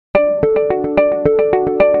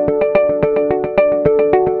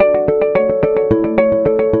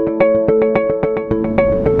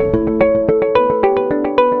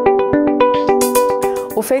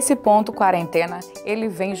Faceponto quarentena, ele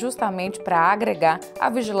vem justamente para agregar a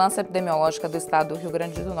vigilância epidemiológica do estado do Rio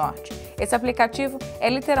Grande do Norte. Esse aplicativo é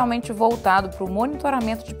literalmente voltado para o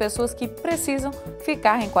monitoramento de pessoas que precisam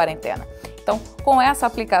ficar em quarentena. Então, com essa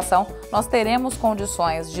aplicação, nós teremos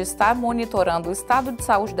condições de estar monitorando o estado de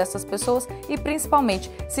saúde dessas pessoas e,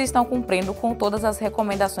 principalmente, se estão cumprindo com todas as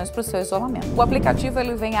recomendações para o seu isolamento. O aplicativo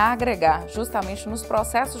ele vem a agregar justamente nos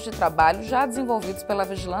processos de trabalho já desenvolvidos pela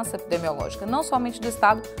vigilância epidemiológica, não somente do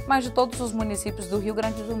estado, mas de todos os municípios do Rio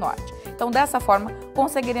Grande do Norte. Então, dessa forma,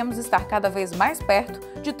 conseguiremos estar cada vez mais perto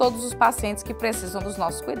de todos os pacientes que precisam dos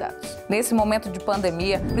nossos cuidados. Nesse momento de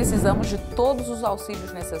pandemia, precisamos de todos os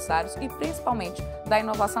auxílios necessários e, principalmente, da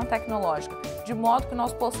inovação tecnológica, de modo que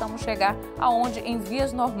nós possamos chegar aonde, em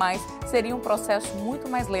vias normais, seria um processo muito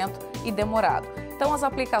mais lento e demorado. Então, as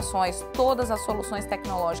aplicações, todas as soluções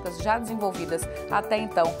tecnológicas já desenvolvidas até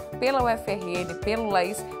então pela UFRN, pelo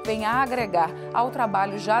LAIS, vêm a agregar ao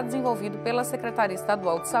trabalho já desenvolvido pela Secretaria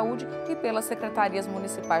Estadual de Saúde e pelas Secretarias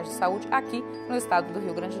Municipais de Saúde aqui no estado do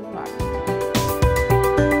Rio Grande do Norte.